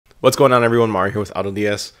What's going on, everyone? Mario here with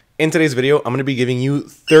AutoDS. In today's video, I'm going to be giving you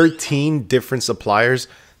 13 different suppliers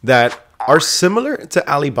that are similar to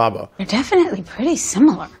Alibaba. They're definitely pretty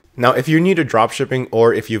similar. Now, if you're new to dropshipping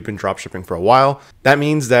or if you've been dropshipping for a while, that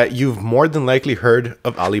means that you've more than likely heard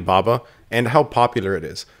of Alibaba and how popular it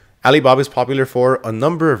is. Alibaba is popular for a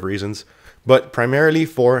number of reasons, but primarily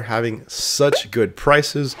for having such good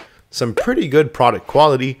prices, some pretty good product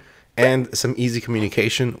quality, and some easy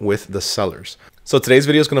communication with the sellers. So today's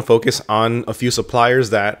video is going to focus on a few suppliers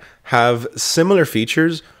that have similar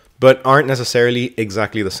features, but aren't necessarily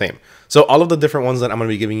exactly the same. So all of the different ones that I'm going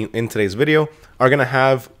to be giving you in today's video are going to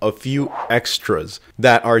have a few extras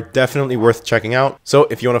that are definitely worth checking out. So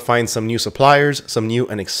if you want to find some new suppliers, some new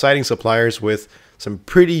and exciting suppliers with some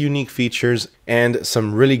pretty unique features and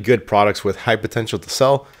some really good products with high potential to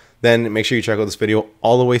sell, then make sure you check out this video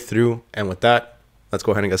all the way through. And with that, let's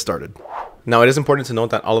go ahead and get started. Now, it is important to note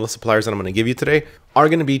that all of the suppliers that I'm going to give you today are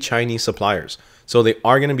going to be Chinese suppliers. So they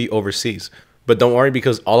are going to be overseas. But don't worry,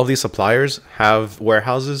 because all of these suppliers have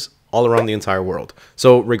warehouses all around the entire world.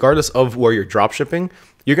 So regardless of where you're drop shipping,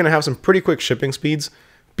 you're going to have some pretty quick shipping speeds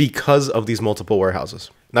because of these multiple warehouses.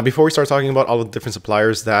 Now, before we start talking about all the different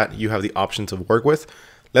suppliers that you have the option to work with,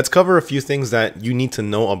 let's cover a few things that you need to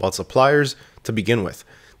know about suppliers to begin with.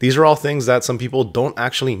 These are all things that some people don't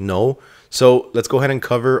actually know. So let's go ahead and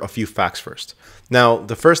cover a few facts first. Now,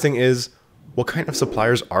 the first thing is, what kind of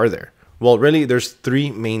suppliers are there? Well, really, there's three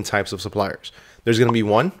main types of suppliers. There's going to be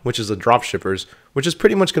one, which is the dropshippers, which is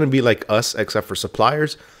pretty much going to be like us, except for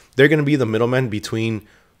suppliers. They're going to be the middlemen between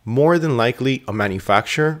more than likely a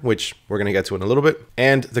manufacturer, which we're going to get to in a little bit,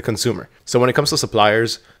 and the consumer. So when it comes to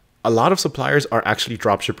suppliers, a lot of suppliers are actually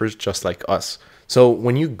dropshippers just like us. So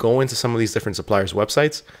when you go into some of these different suppliers'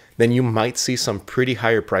 websites, then you might see some pretty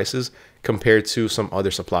higher prices compared to some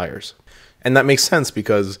other suppliers. And that makes sense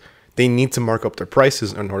because they need to mark up their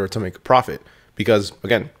prices in order to make a profit because,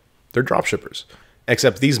 again, they're dropshippers.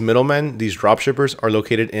 Except these middlemen, these dropshippers, are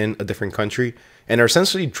located in a different country and are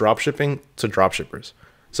essentially dropshipping to dropshippers.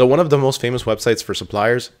 So one of the most famous websites for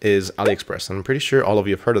suppliers is AliExpress, and I'm pretty sure all of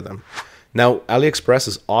you have heard of them. Now, AliExpress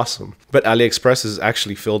is awesome, but AliExpress is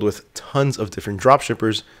actually filled with tons of different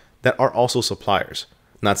dropshippers that are also suppliers.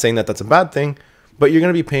 Not saying that that's a bad thing, but you're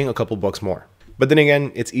going to be paying a couple bucks more. But then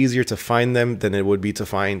again, it's easier to find them than it would be to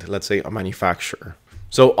find, let's say, a manufacturer.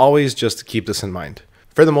 So always just keep this in mind.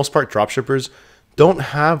 For the most part, dropshippers don't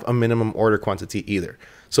have a minimum order quantity either.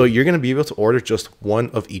 So you're going to be able to order just one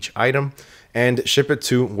of each item and ship it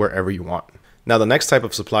to wherever you want. Now, the next type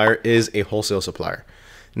of supplier is a wholesale supplier.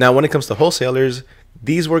 Now, when it comes to wholesalers,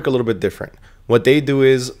 these work a little bit different. What they do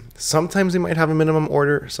is sometimes they might have a minimum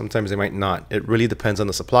order, sometimes they might not. It really depends on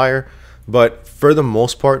the supplier. But for the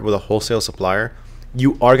most part, with a wholesale supplier,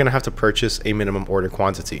 you are going to have to purchase a minimum order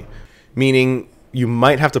quantity, meaning you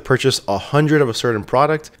might have to purchase 100 of a certain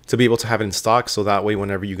product to be able to have it in stock. So that way,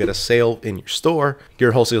 whenever you get a sale in your store,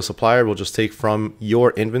 your wholesale supplier will just take from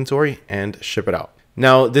your inventory and ship it out.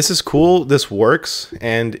 Now, this is cool. This works,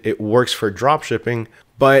 and it works for drop shipping,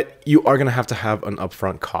 but you are going to have an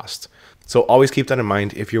upfront cost. So always keep that in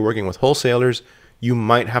mind. If you're working with wholesalers, you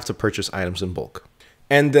might have to purchase items in bulk.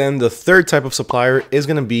 And then the third type of supplier is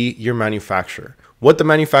going to be your manufacturer. What the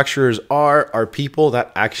manufacturers are people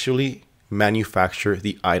that actually manufacture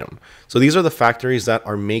the item. So these are the factories that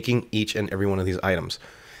are making each and every one of these items.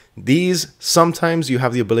 These, sometimes you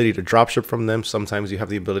have the ability to dropship from them. Sometimes you have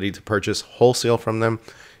the ability to purchase wholesale from them.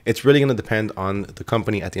 It's really going to depend on the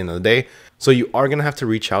company at the end of the day. So you are going to have to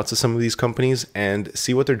reach out to some of these companies and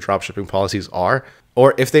see what their dropshipping policies are,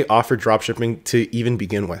 or if they offer dropshipping to even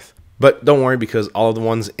begin with. But don't worry, because all of the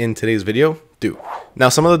ones in today's video do. Now,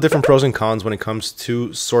 some of the different pros and cons when it comes to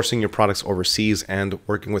sourcing your products overseas and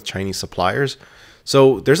working with Chinese suppliers.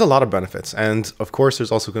 So there's a lot of benefits. And of course,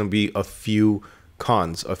 there's also going to be a few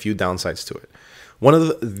cons, a few downsides to it. One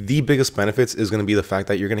of the biggest benefits is going to be the fact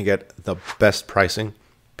that you're going to get the best pricing,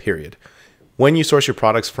 period. When you source your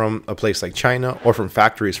products from a place like China or from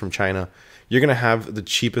factories from China, you're going to have the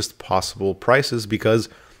cheapest possible prices because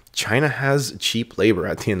China has cheap labor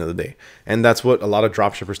at the end of the day. And that's what a lot of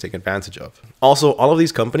dropshippers take advantage of. Also, all of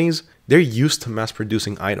these companies, they're used to mass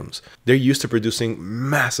producing items. They're used to producing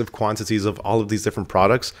massive quantities of all of these different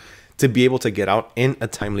products to be able to get out in a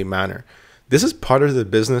timely manner. This is part of the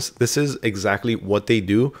business. This is exactly what they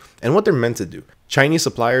do and what they're meant to do. Chinese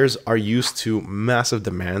suppliers are used to massive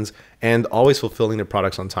demands and always fulfilling their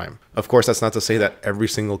products on time. Of course, that's not to say that every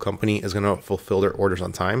single company is going to fulfill their orders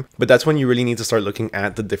on time, but that's when you really need to start looking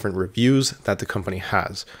at the different reviews that the company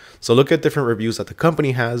has. So look at different reviews that the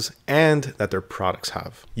company has and that their products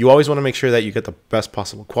have. You always want to make sure that you get the best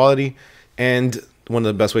possible quality, and one of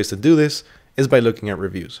the best ways to do this is by looking at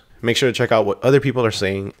reviews. Make sure to check out what other people are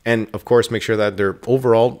saying, and of course, make sure that they're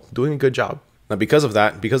overall doing a good job. Now, because of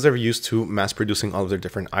that, because they're used to mass producing all of their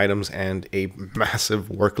different items and a massive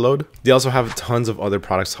workload, they also have tons of other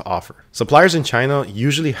products to offer. Suppliers in China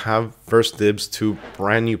usually have first dibs to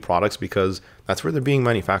brand new products because that's where they're being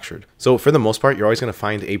manufactured. So for the most part, you're always going to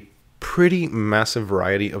find a pretty massive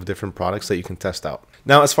variety of different products that you can test out.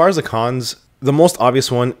 Now, as far as the cons, the most obvious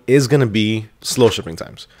one is going to be slow shipping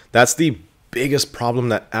times. That's the biggest problem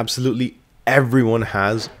that absolutely everyone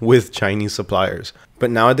has with Chinese suppliers. But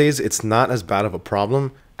nowadays, it's not as bad of a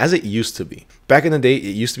problem as it used to be. Back in the day,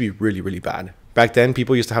 it used to be really, really bad. Back then,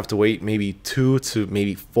 people used to have to wait maybe 2 to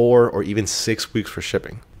maybe 4 or even 6 weeks for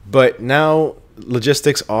shipping. But now,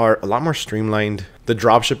 logistics are a lot more streamlined. The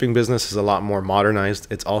dropshipping business is a lot more modernized.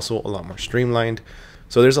 It's also a lot more streamlined.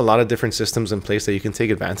 So there's a lot of different systems in place that you can take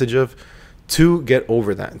advantage of to get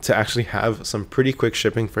over that, to actually have some pretty quick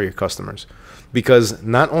shipping for your customers. Because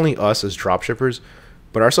not only us as dropshippers,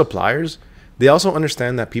 but our suppliers, they also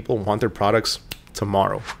understand that people want their products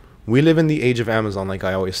tomorrow. We live in the age of Amazon, like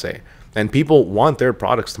I always say, and people want their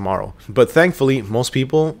products tomorrow. But thankfully, most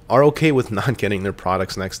people are okay with not getting their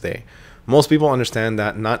products next day. Most people understand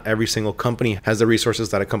that not every single company has the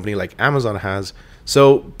resources that a company like Amazon has.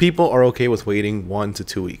 So people are okay with waiting 1 to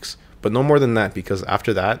 2 weeks. But no more than that, because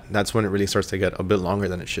after that, that's when it really starts to get a bit longer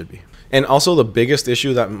than it should be. And also the biggest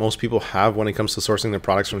issue that most people have when it comes to sourcing their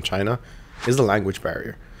products from China is the language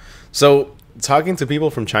barrier. So talking to people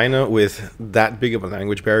from China with that big of a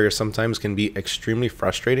language barrier sometimes can be extremely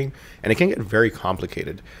frustrating, and it can get very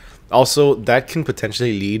complicated. Also, that can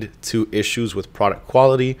potentially lead to issues with product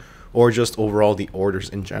quality or just overall the orders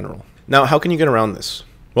in general. Now, how can you get around this?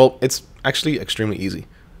 Well, it's actually extremely easy.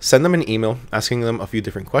 Send them an email asking them a few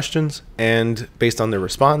different questions, and based on their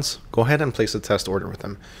response, go ahead and place a test order with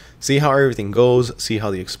them. See how everything goes, see how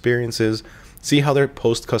the experience is, see how their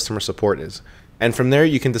post-customer support is. And from there,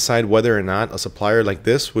 you can decide whether or not a supplier like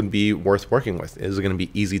this would be worth working with. Is it going to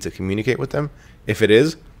be easy to communicate with them? If it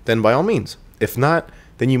is, then by all means. If not,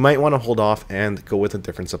 then you might want to hold off and go with a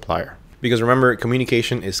different supplier. Because remember,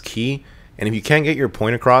 communication is key, and if you can't get your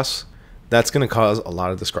point across, that's going to cause a lot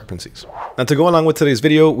of discrepancies. Now, to go along with today's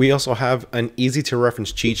video, we also have an easy to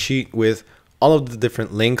reference cheat sheet with all of the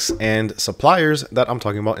different links and suppliers that I'm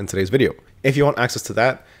talking about in today's video. If you want access to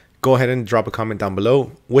that, go ahead and drop a comment down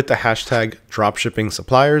below with the hashtag dropshipping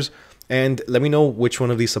suppliers, and let me know which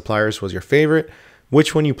one of these suppliers was your favorite,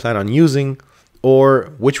 which one you plan on using,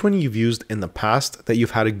 or which one you've used in the past that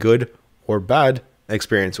you've had a good or bad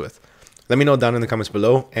experience with. Let me know down in the comments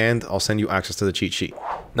below, and I'll send you access to the cheat sheet.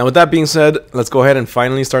 Now, with that being said, let's go ahead and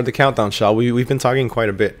finally start the countdown, shall we? We've been talking quite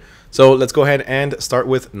a bit. So let's go ahead and start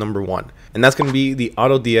with number 1. And that's going to be the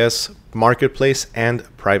AutoDS marketplace and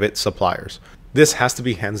private suppliers. This has to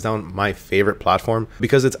be hands down my favorite platform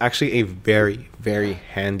because it's actually a very, very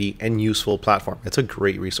handy and useful platform. It's a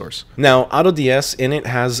great resource. Now, AutoDS in it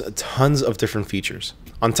has tons of different features.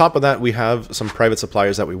 On top of that, we have some private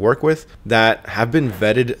suppliers that we work with that have been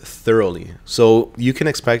vetted thoroughly. So you can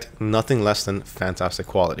expect nothing less than fantastic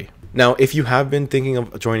quality. Now, if you have been thinking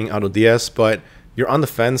of joining AutoDS, but you're on the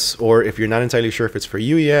fence, or if you're not entirely sure if it's for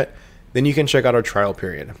you yet, then you can check out our trial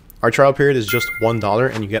period. Our trial period is just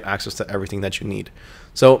 $1 and you get access to everything that you need.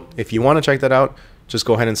 So if you want to check that out, just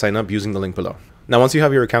go ahead and sign up using the link below. Now, once you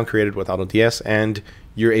have your account created with AutoDS and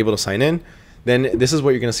you're able to sign in, then this is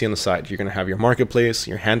what you're going to see on the side. You're going to have your marketplace,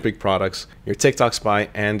 your handpicked products, your TikTok spy,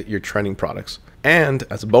 and your trending products. And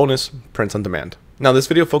as a bonus, prints on demand. Now, this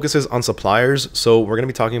video focuses on suppliers, so we're going to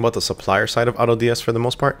be talking about the supplier side of AutoDS for the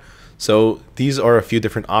most part. So these are a few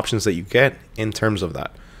different options that you get in terms of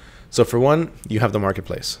that. So for one, you have the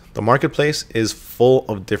marketplace. The marketplace is full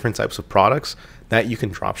of different types of products that you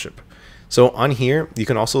can dropship. So on here, you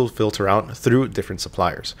can also filter out through different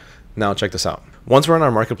suppliers. Now check this out. Once we're on our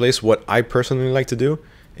marketplace, what I personally like to do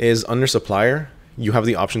is under supplier, you have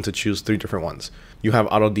the option to choose 3 different ones. You have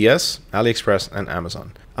AutoDS, AliExpress, and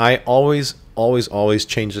Amazon. I always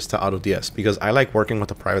change this to AutoDS because I like working with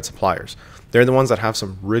the private suppliers. They're the ones that have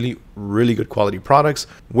some really, really good quality products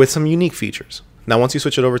with some unique features. Now, once you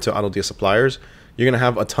switch it over to AutoDS suppliers, you're going to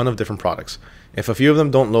have a ton of different products. If a few of them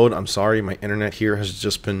don't load, I'm sorry, my internet here has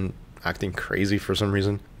just been acting crazy for some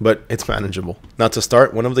reason, but it's manageable. Now, to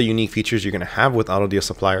start, one of the unique features you're going to have with AutoDS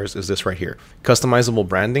suppliers is this right here: customizable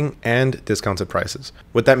branding and discounted prices.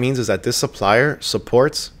 What that means is that this supplier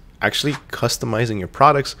supports actually customizing your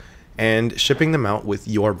products and shipping them out with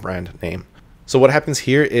your brand name. So what happens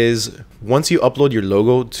here is once you upload your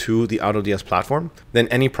logo to the AutoDS platform, then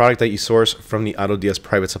any product that you source from the AutoDS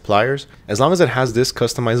private suppliers, as long as it has this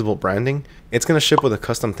customizable branding, it's going to ship with a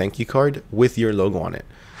custom thank you card with your logo on it.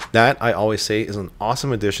 That, I always say, is an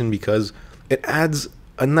awesome addition because it adds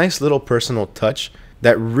a nice little personal touch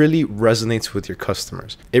that really resonates with your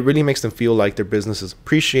customers. It really makes them feel like their business is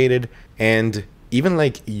appreciated, and even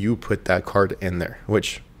like you put that card in there,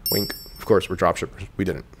 which, wink, of course, we're dropshippers, we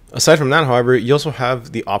didn't. Aside from that, however, you also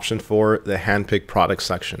have the option for the handpicked product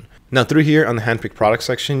section. Now through here on the handpicked product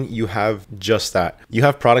section, you have just that. You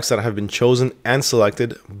have products that have been chosen and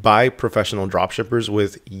selected by professional dropshippers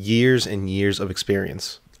with years and years of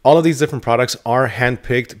experience. All of these different products are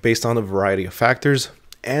handpicked based on a variety of factors.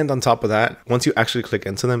 And on top of that, once you actually click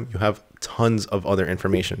into them, you have tons of other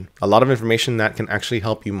information. A lot of information that can actually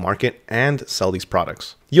help you market and sell these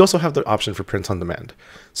products. You also have the option for print on demand.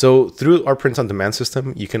 So through our print on demand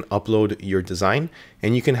system, you can upload your design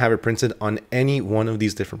and you can have it printed on any one of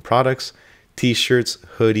these different products: t-shirts,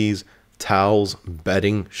 hoodies, towels,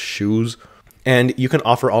 bedding, shoes, and you can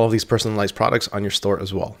offer all of these personalized products on your store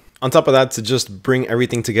as well. On top of that, to just bring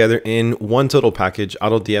everything together in one total package,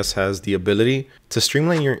 AutoDS has the ability to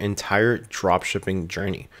streamline your entire dropshipping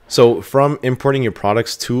journey. So from importing your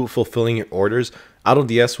products to fulfilling your orders,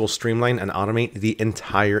 AutoDS will streamline and automate the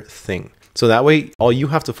entire thing. So that way, all you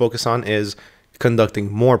have to focus on is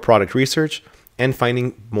conducting more product research and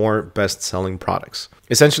finding more best-selling products.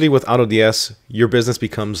 Essentially, with AutoDS, your business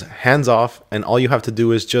becomes hands-off, and all you have to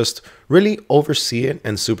do is just really oversee it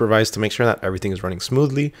and supervise to make sure that everything is running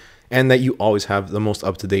smoothly and that you always have the most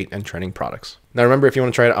up-to-date and trending products. Now remember, if you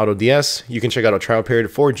want to try out AutoDS, you can check out a trial period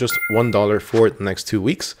for just $1 for the next 2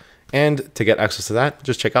 weeks. And to get access to that,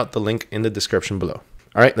 just check out the link in the description below.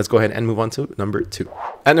 All right, let's go ahead and move on to number 2.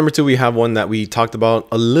 At number 2, we have one that we talked about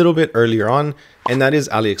a little bit earlier on, and that is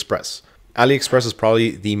AliExpress. AliExpress is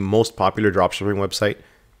probably the most popular dropshipping website,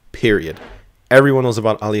 period. Everyone knows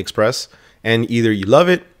about AliExpress, and either you love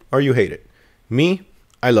it or you hate it. Me,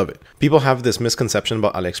 I love it. People have this misconception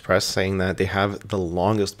about AliExpress, saying that they have the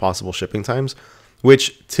longest possible shipping times,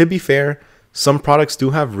 which, to be fair, some products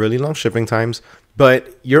do have really long shipping times,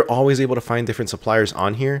 but you're always able to find different suppliers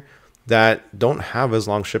on here that don't have as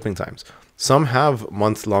long shipping times. Some have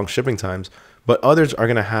month-long shipping times, but others are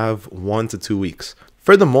going to have 1 to 2 weeks.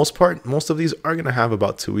 For the most part, most of these are going to have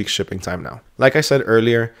about 2 weeks shipping time now. Like I said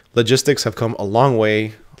earlier, logistics have come a long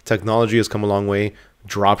way. Technology has come a long way.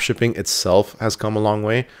 Dropshipping itself has come a long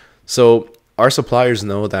way. So our suppliers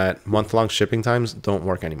know that month-long shipping times don't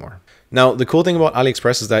work anymore. Now, the cool thing about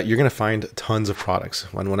AliExpress is that you're going to find tons of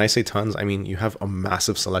products. When I say tons, I mean you have a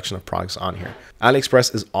massive selection of products on here.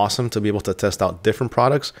 AliExpress is awesome to be able to test out different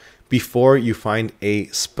products before you find a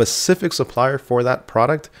specific supplier for that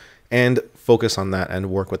product and focus on that and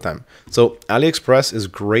work with them. So AliExpress is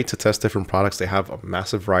great to test different products. They have a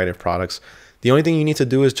massive variety of products. The only thing you need to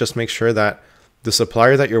do is just make sure that the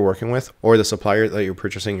supplier that you're working with or the supplier that you're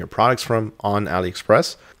purchasing your products from on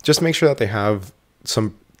AliExpress, just make sure that they have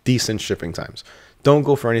some decent shipping times. Don't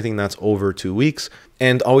go for anything that's over 2 weeks,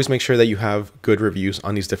 and always make sure that you have good reviews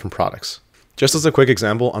on these different products. Just as a quick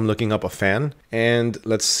example, I'm looking up a fan, and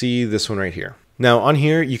let's see this one right here. Now on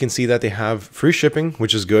here, you can see that they have free shipping,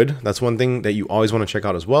 which is good. That's one thing that you always want to check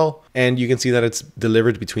out as well. And you can see that it's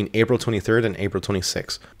delivered between April 23rd and April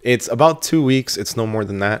 26th. It's about 2 weeks. It's no more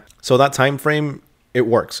than that. So that time frame, it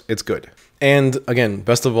works. It's good. And again,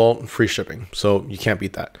 best of all, free shipping. So you can't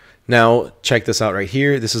beat that. Now, check this out right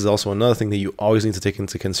here. This is also another thing that you always need to take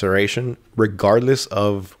into consideration, regardless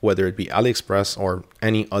of whether it be AliExpress or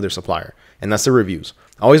any other supplier. And that's the reviews.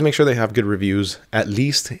 Always make sure they have good reviews, at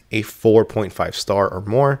least a 4.5 star or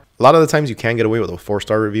more. A lot of the times you can get away with a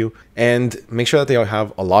 4-star review, and make sure that they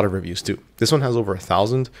have a lot of reviews too. This one has over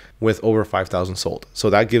 1,000 with over 5,000 sold.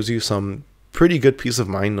 So that gives you some pretty good peace of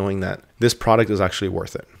mind knowing that this product is actually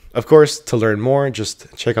worth it. Of course, to learn more,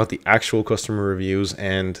 just check out the actual customer reviews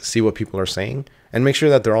and see what people are saying, and make sure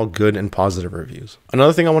that they're all good and positive reviews.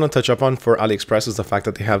 Another thing I want to touch up on for AliExpress is the fact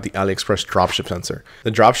that they have the AliExpress Dropship Sensor.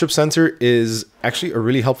 The Dropship Sensor is actually a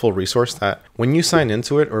really helpful resource that when you sign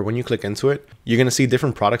into it or when you click into it, you're going to see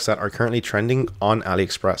different products that are currently trending on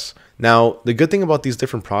AliExpress. Now, the good thing about these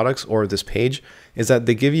different products or this page is that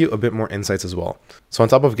they give you a bit more insights as well. So on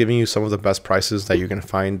top of giving you some of the best prices that you're going to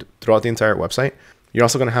find throughout the entire website, you're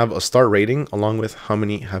also going to have a star rating along with how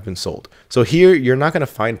many have been sold. So here, you're not going to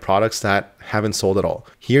find products that haven't sold at all.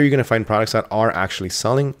 Here, you're going to find products that are actually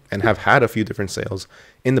selling and have had a few different sales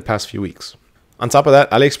in the past few weeks. On top of that,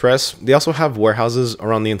 AliExpress, they also have warehouses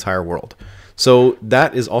around the entire world. So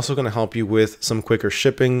that is also going to help you with some quicker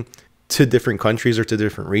shipping to different countries or to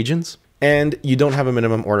different regions. and you don't have a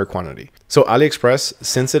minimum order quantity. So AliExpress,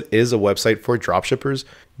 since it is a website for dropshippers,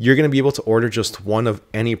 you're going to be able to order just one of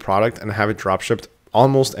any product and have it dropshipped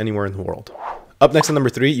almost anywhere in the world. Up next at number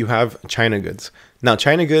 3, you have China Goods. Now,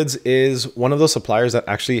 China Goods is one of those suppliers that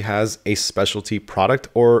actually has a specialty product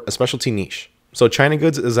or a specialty niche. So China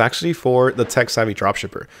Goods is actually for the tech-savvy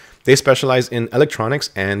dropshipper. They specialize in electronics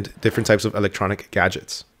and different types of electronic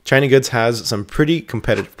gadgets. China Goods has some pretty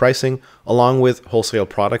competitive pricing along with wholesale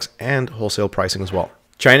products and wholesale pricing as well.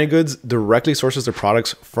 China Goods directly sources their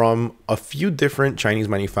products from a few different Chinese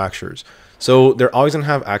manufacturers. So they're always going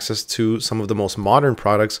to have access to some of the most modern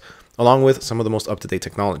products along with some of the most up-to-date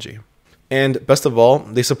technology. And best of all,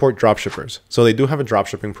 they support dropshippers. So they do have a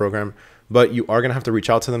dropshipping program, but you are going to have to reach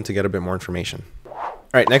out to them to get a bit more information.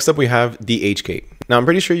 All right, next up we have DHgate. Now, I'm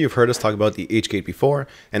pretty sure you've heard us talk about DHgate before,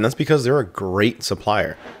 and that's because they're a great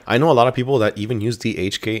supplier. I know a lot of people that even use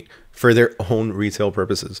DHgate for their own retail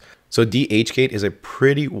purposes. So DHgate is a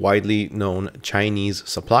pretty widely known Chinese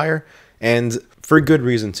supplier, and for good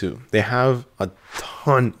reason too. They have a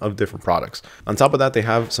ton of different products. On top of that, they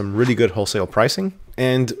have some really good wholesale pricing.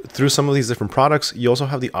 And through some of these different products, you also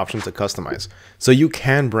have the option to customize. So you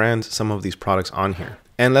can brand some of these products on here.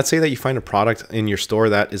 And let's say that you find a product in your store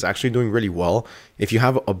that is actually doing really well. If you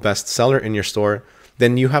have a best seller in your store,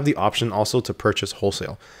 then you have the option also to purchase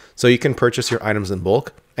wholesale. So you can purchase your items in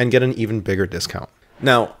bulk and get an even bigger discount.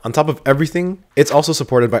 Now, on top of everything, it's also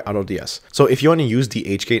supported by AutoDS. So if you want to use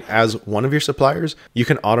DHgate as one of your suppliers, you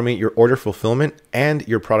can automate your order fulfillment and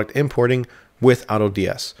your product importing with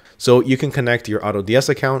AutoDS. So you can connect your AutoDS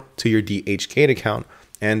account to your DHgate account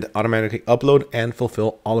and automatically upload and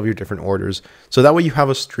fulfill all of your different orders. So that way you have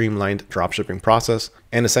a streamlined dropshipping process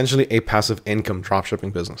and essentially a passive income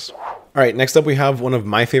dropshipping business. All right, next up we have one of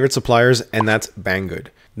my favorite suppliers, and that's Banggood.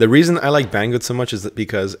 The reason I like Banggood so much is that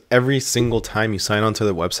because every single time you sign onto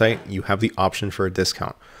the website, you have the option for a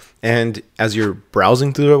discount. And as you're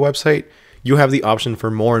browsing through their website, you have the option for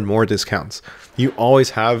more and more discounts. You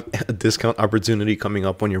always have a discount opportunity coming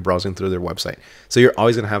up when you're browsing through their website. So you're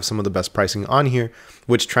always going to have some of the best pricing on here,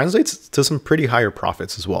 which translates to some pretty higher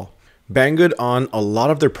profits as well. Banggood, on a lot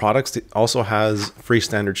of their products, also has free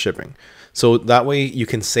standard shipping. So that way you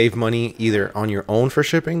can save money either on your own for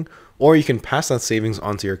shipping, or you can pass that savings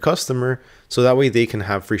on to your customer, so that way they can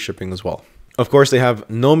have free shipping as well. Of course, they have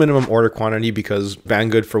no minimum order quantity because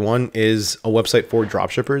Banggood, for one, is a website for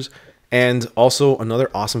dropshippers. And also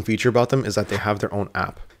another awesome feature about them is that they have their own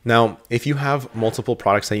app. Now, if you have multiple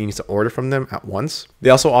products that you need to order from them at once, they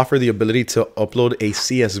also offer the ability to upload a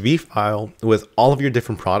CSV file with all of your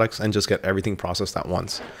different products and just get everything processed at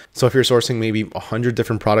once. So if you're sourcing maybe 100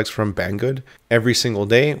 different products from Banggood every single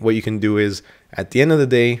day, what you can do is at the end of the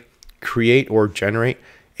day, create or generate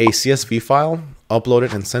a CSV file, upload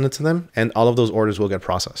it and send it to them, and all of those orders will get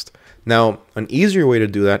processed. Now, an easier way to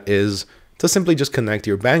do that is to simply just connect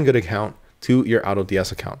your Banggood account to your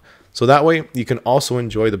AutoDS account. So that way you can also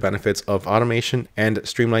enjoy the benefits of automation and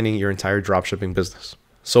streamlining your entire dropshipping business.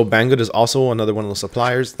 So Banggood is also another one of the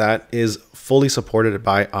suppliers that is fully supported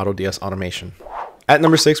by AutoDS automation. At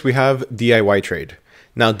number 6, we have DIY Trade.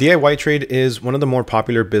 Now, DIY Trade is one of the more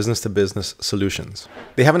popular business-to-business solutions.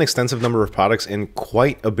 They have an extensive number of products in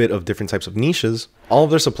quite a bit of different types of niches. All of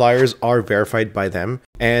their suppliers are verified by them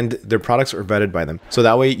and their products are vetted by them. So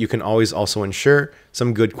that way you can always also ensure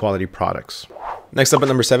some good quality products. Next up at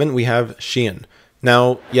number 7, we have Shein.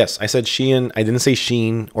 Now, yes, I said Shein. I didn't say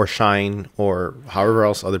Sheen or Shine or however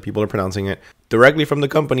else other people are pronouncing it. Directly from the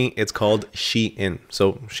company, it's called Shein.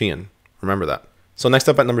 So Shein, remember that. So next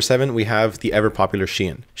up at number 7, we have the ever popular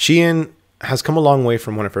Shein. Shein has come a long way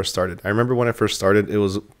from when it first started. I remember when it first started, it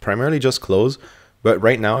was primarily just clothes. But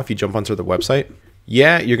right now, if you jump onto the website,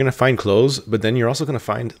 yeah, you're going to find clothes, but then you're also going to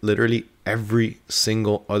find literally every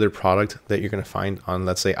single other product that you're going to find on,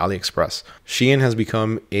 let's say, AliExpress. Shein has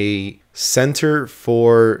become a center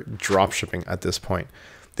for dropshipping at this point.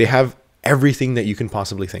 They have everything that you can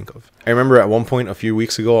possibly think of. I remember at one point a few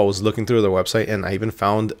weeks ago, I was looking through their website and I even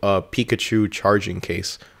found a Pikachu charging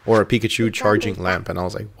case or a Pikachu charging lamp. And I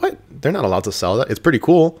was like, what? They're not allowed to sell that. It's pretty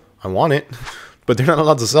cool. I want it, but they're not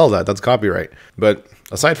allowed to sell that. That's copyright. But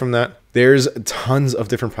aside from that, there's tons of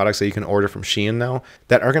different products that you can order from Shein now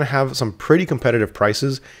that are going to have some pretty competitive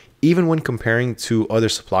prices, even when comparing to other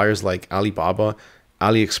suppliers like Alibaba,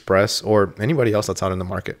 AliExpress, or anybody else that's out in the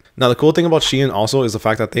market. Now, the cool thing about Shein also is the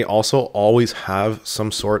fact that they also always have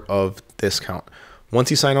some sort of discount. Once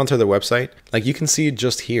you sign onto their website, like you can see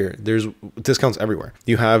just here, there's discounts everywhere.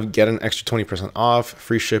 You have get an extra 20% off,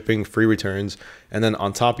 free shipping, free returns. And then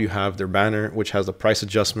on top, you have their banner, which has the price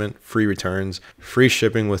adjustment, free returns, free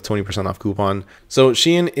shipping with 20% off coupon. So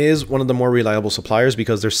Shein is one of the more reliable suppliers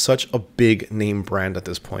because they're such a big name brand at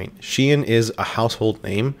this point. Shein is a household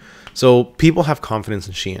name. So people have confidence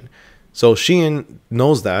in Shein. So Shein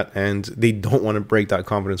knows that, and they don't want to break that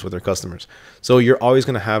confidence with their customers. So you're always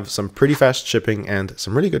going to have some pretty fast shipping and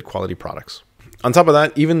some really good quality products. On top of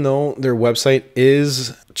that, even though their website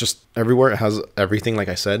is just everywhere, it has everything, like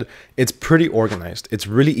I said, it's pretty organized. It's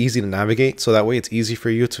really easy to navigate, so that way it's easy for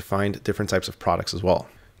you to find different types of products as well.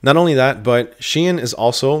 Not only that, but Shein is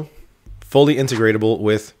also fully integratable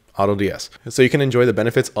with AutoDS. So you can enjoy the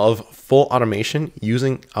benefits of full automation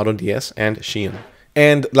using AutoDS and Shein.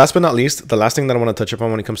 And last but not least, the last thing that I want to touch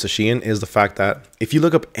upon when it comes to Shein is the fact that if you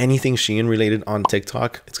look up anything Shein related on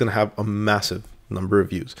TikTok, it's going to have a massive number of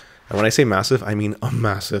views. And when I say massive, I mean a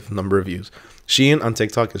massive number of views. Shein on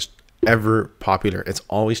TikTok is ever popular. It's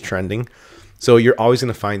always trending. So you're always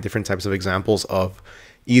going to find different types of examples of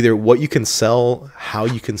either what you can sell, how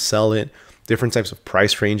you can sell it, different types of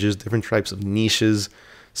price ranges, different types of niches.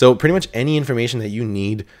 So pretty much any information that you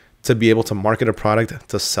need to be able to market a product,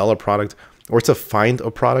 to sell a product, or to find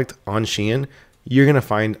a product on Shein, you're going to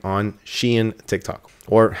find on Shein TikTok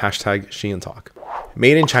or hashtag Shein Talk.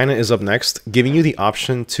 Made in China is up next, giving you the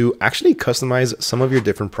option to actually customize some of your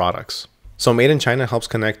different products. So Made in China helps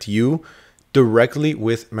connect you directly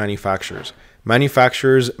with manufacturers.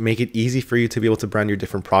 Manufacturers make it easy for you to be able to brand your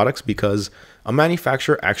different products because a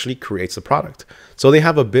manufacturer actually creates the product. So they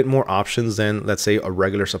have a bit more options than, let's say, a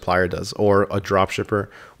regular supplier does, or a dropshipper,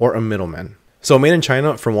 or a middleman. So Made in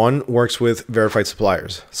China, for one, works with verified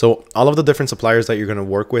suppliers. So all of the different suppliers that you're going to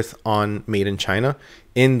work with on Made in China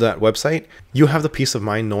in that website, you have the peace of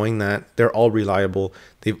mind knowing that they're all reliable,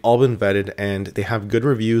 they've all been vetted, and they have good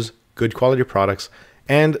reviews, good quality products,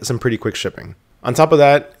 and some pretty quick shipping. On top of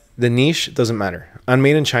that, the niche doesn't matter. On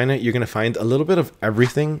Made in China, you're going to find a little bit of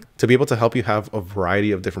everything to be able to help you have a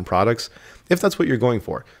variety of different products if that's what you're going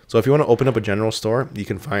for. So if you want to open up a general store, you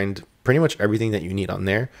can find pretty much everything that you need on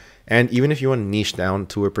there. And even if you want to niche down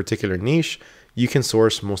to a particular niche, you can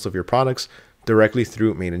source most of your products directly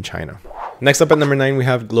through Made in China. Next up at number 9, we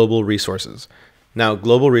have global resources. Now,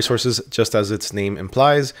 global resources, just as its name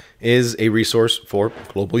implies, is a resource for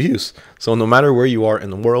global use. So no matter where you are in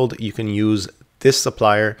the world, you can use this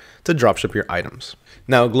supplier to dropship your items.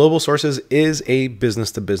 Now, Global Sources is a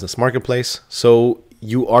business-to-business marketplace, so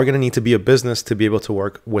you are going to need to be a business to be able to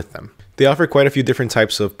work with them. They offer quite a few different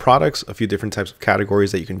types of products, a few different types of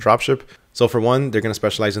categories that you can dropship. So for one, they're going to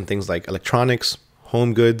specialize in things like electronics,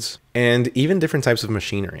 home goods, and even different types of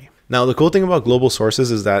machinery. Now, the cool thing about Global Sources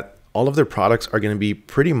is that all of their products are going to be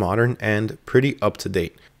pretty modern and pretty up to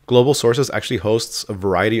date. Global Sources actually hosts a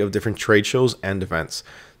variety of different trade shows and events.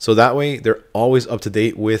 So that way they're always up to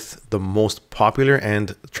date with the most popular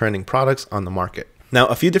and trending products on the market. Now,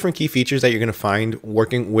 a few different key features that you're going to find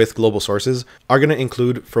working with Global Sources are going to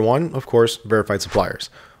include, for one, of course, verified suppliers.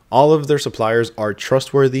 All of their suppliers are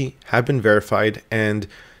trustworthy, have been verified, and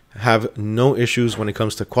have no issues when it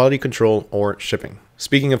comes to quality control or shipping.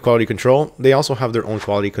 Speaking of quality control, they also have their own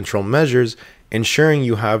quality control measures, ensuring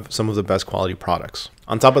you have some of the best quality products.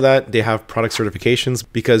 On top of that, they have product certifications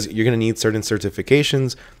because you're going to need certain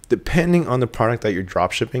certifications depending on the product that you're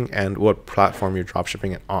dropshipping and what platform you're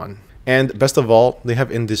dropshipping it on. And best of all, they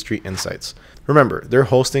have industry insights. Remember, they're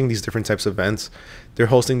hosting these different types of events. They're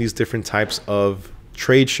hosting these different types of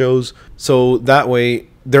trade shows. So that way,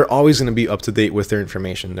 they're always going to be up to date with their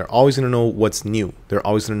information. They're always going to know what's new. They're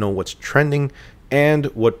always going to know what's trending and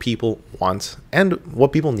what people want and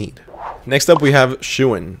what people need. Next up, we have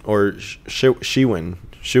Shein or Shein.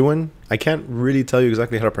 Shein. I can't really tell you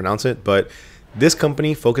exactly how to pronounce it, but this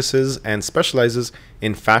company focuses and specializes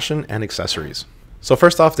in fashion and accessories. So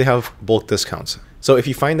first off, they have bulk discounts. So if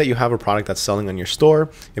you find that you have a product that's selling on your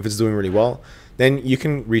store, if it's doing really well, then you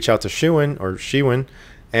can reach out to Shein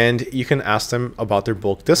and you can ask them about their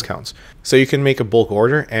bulk discounts. So you can make a bulk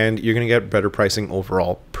order and you're going to get better pricing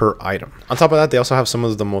overall per item. On top of that, they also have some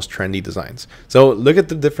of the most trendy designs. So look at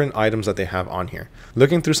the different items that they have on here.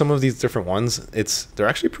 Looking through some of these different ones, they're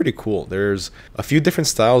actually pretty cool. There's a few different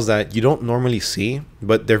styles that you don't normally see,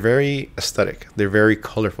 but they're very aesthetic. They're very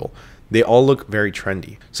colorful. They all look very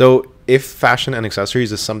trendy. So if fashion and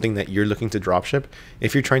accessories is something that you're looking to dropship,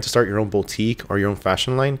 if you're trying to start your own boutique or your own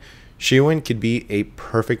fashion line, Shein could be a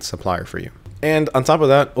perfect supplier for you. And on top of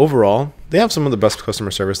that, overall, They have some of the best customer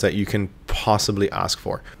service that you can possibly ask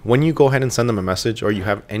for. When you go ahead and send them a message or you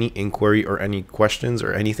have any inquiry or any questions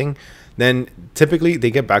or anything, then typically they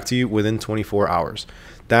get back to you within 24 hours.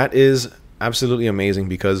 That is absolutely amazing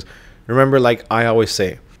because remember, like I always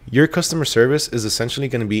say, your customer service is essentially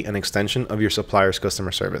going to be an extension of your supplier's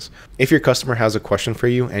customer service. If your customer has a question for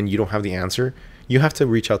you and you don't have the answer, you have to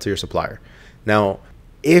reach out to your supplier. Now,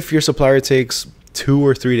 if your supplier takes 2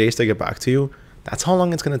 or 3 days to get back to you, that's how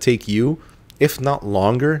long it's going to take you, if not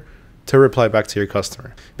longer, to reply back to your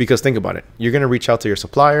customer. Because think about it, you're going to reach out to your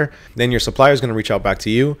supplier, then your supplier is going to reach out back to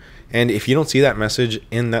you. And if you don't see that message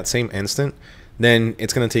in that same instant, then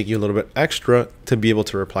it's going to take you a little bit extra to be able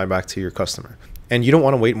to reply back to your customer. And you don't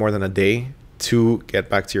want to wait more than a day to get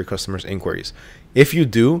back to your customers' inquiries. If you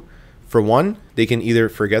do, for one, they can either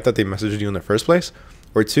forget that they messaged you in the first place,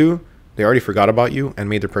 or two, they already forgot about you and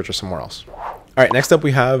made their purchase somewhere else. All right, next up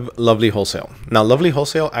we have Lovely Wholesale. Now, Lovely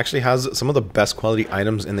Wholesale actually has some of the best quality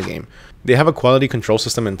items in the game. They have a quality control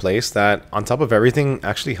system in place that, on top of everything,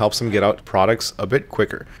 actually helps them get out products a bit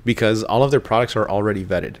quicker because all of their products are already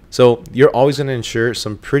vetted. So you're always going to ensure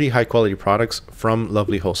some pretty high quality products from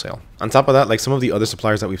Lovely Wholesale. On top of that, like some of the other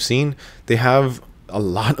suppliers that we've seen, they have a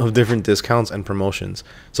lot of different discounts and promotions.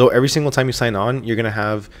 So every single time you sign on, you're going to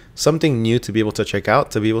have something new to be able to check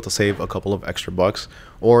out, to be able to save a couple of extra bucks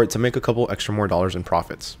or to make a couple extra more dollars in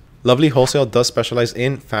profits. Lovely Wholesale does specialize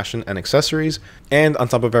in fashion and accessories, and on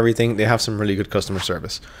top of everything, they have some really good customer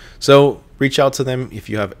service. So reach out to them if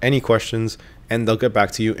you have any questions and they'll get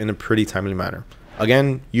back to you in a pretty timely manner.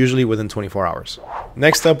 Again, usually within 24 hours.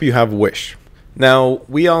 Next up, you have Wish. Now,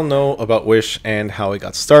 we all know about Wish and how it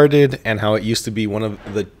got started and how it used to be one of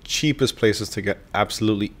the cheapest places to get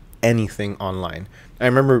absolutely anything online. I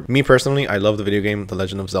remember me personally, I love the video game The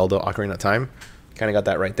Legend of Zelda Ocarina of Time. Kind of got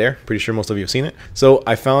that right there. Pretty sure most of you have seen it. So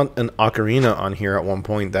I found an ocarina on here at one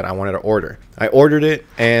point that I wanted to order. I ordered it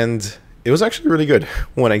and it was actually really good.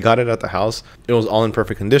 When I got it at the house, it was all in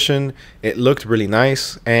perfect condition. It looked really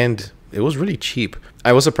nice and it was really cheap.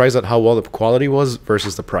 I was surprised at how well the quality was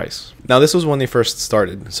versus the price. Now, this was when they first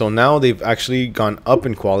started. So now they've actually gone up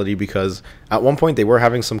in quality because at one point they were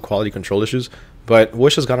having some quality control issues, but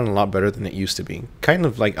Wish has gotten a lot better than it used to be. Kind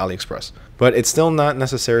of like AliExpress. But it's still not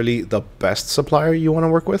necessarily the best supplier you want to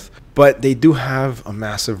work with, but they do have a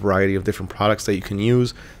massive variety of different products that you can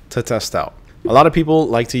use to test out. A lot of people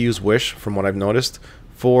like to use Wish, from what I've noticed,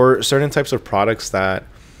 for certain types of products that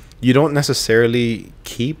you don't necessarily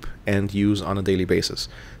keep and use on a daily basis.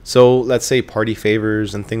 So let's say party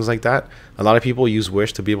favors and things like that. A lot of people use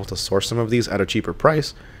Wish to be able to source some of these at a cheaper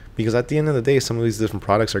price because at the end of the day, some of these different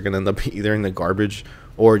products are going to end up either in the garbage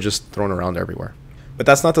or just thrown around everywhere. But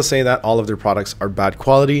that's not to say that all of their products are bad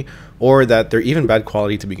quality or that they're even bad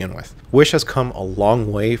quality to begin with. Wish has come a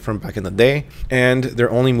long way from back in the day and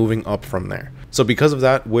they're only moving up from there. So because of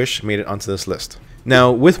that, Wish made it onto this list.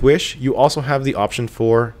 Now with Wish, you also have the option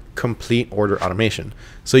for complete order automation.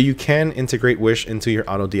 So you can integrate Wish into your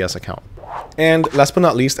AutoDS account. And last but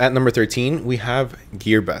not least, at number 13, we have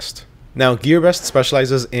GearBest. Now, GearBest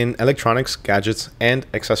specializes in electronics, gadgets, and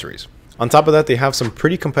accessories. On top of that, they have some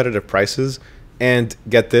pretty competitive prices. And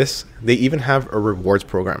get this, they even have a rewards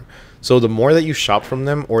program. So the more that you shop from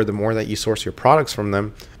them or the more that you source your products from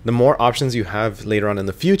them, the more options you have later on in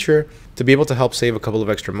the future to be able to help save a couple of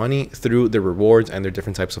extra money through their rewards and their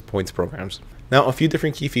different types of points programs. Now, a few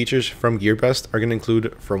different key features from GearBest are going to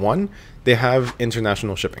include, for one, they have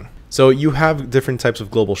international shipping. So you have different types of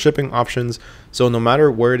global shipping options. So no matter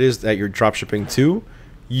where it is that you're drop shipping to,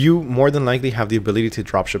 you more than likely have the ability to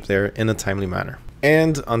drop ship there in a timely manner.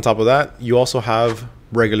 And on top of that, you also have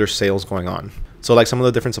regular sales going on. So like some of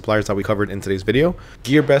the different suppliers that we covered in today's video,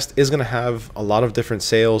 GearBest is going to have a lot of different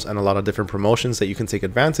sales and a lot of different promotions that you can take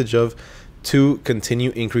advantage of to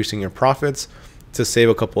continue increasing your profits, to save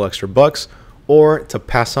a couple extra bucks, or to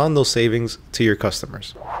pass on those savings to your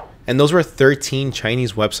customers. And those were 13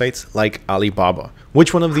 Chinese websites like Alibaba.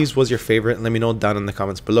 Which one of these was your favorite? Let me know down in the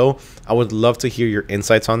comments below. I would love to hear your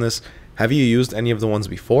insights on this. Have you used any of the ones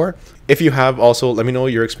before? If you have, also let me know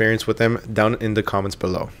your experience with them down in the comments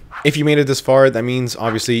below. If you made it this far, that means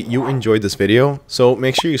obviously you enjoyed this video. So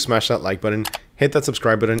make sure you smash that like button, hit that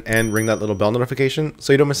subscribe button, and ring that little bell notification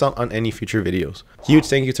so you don't miss out on any future videos. Huge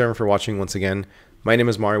thank you to everyone for watching once again. My name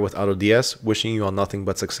is Mario with AutoDS, wishing you all nothing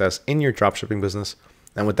but success in your dropshipping business.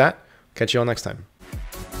 And with that, catch you all next time.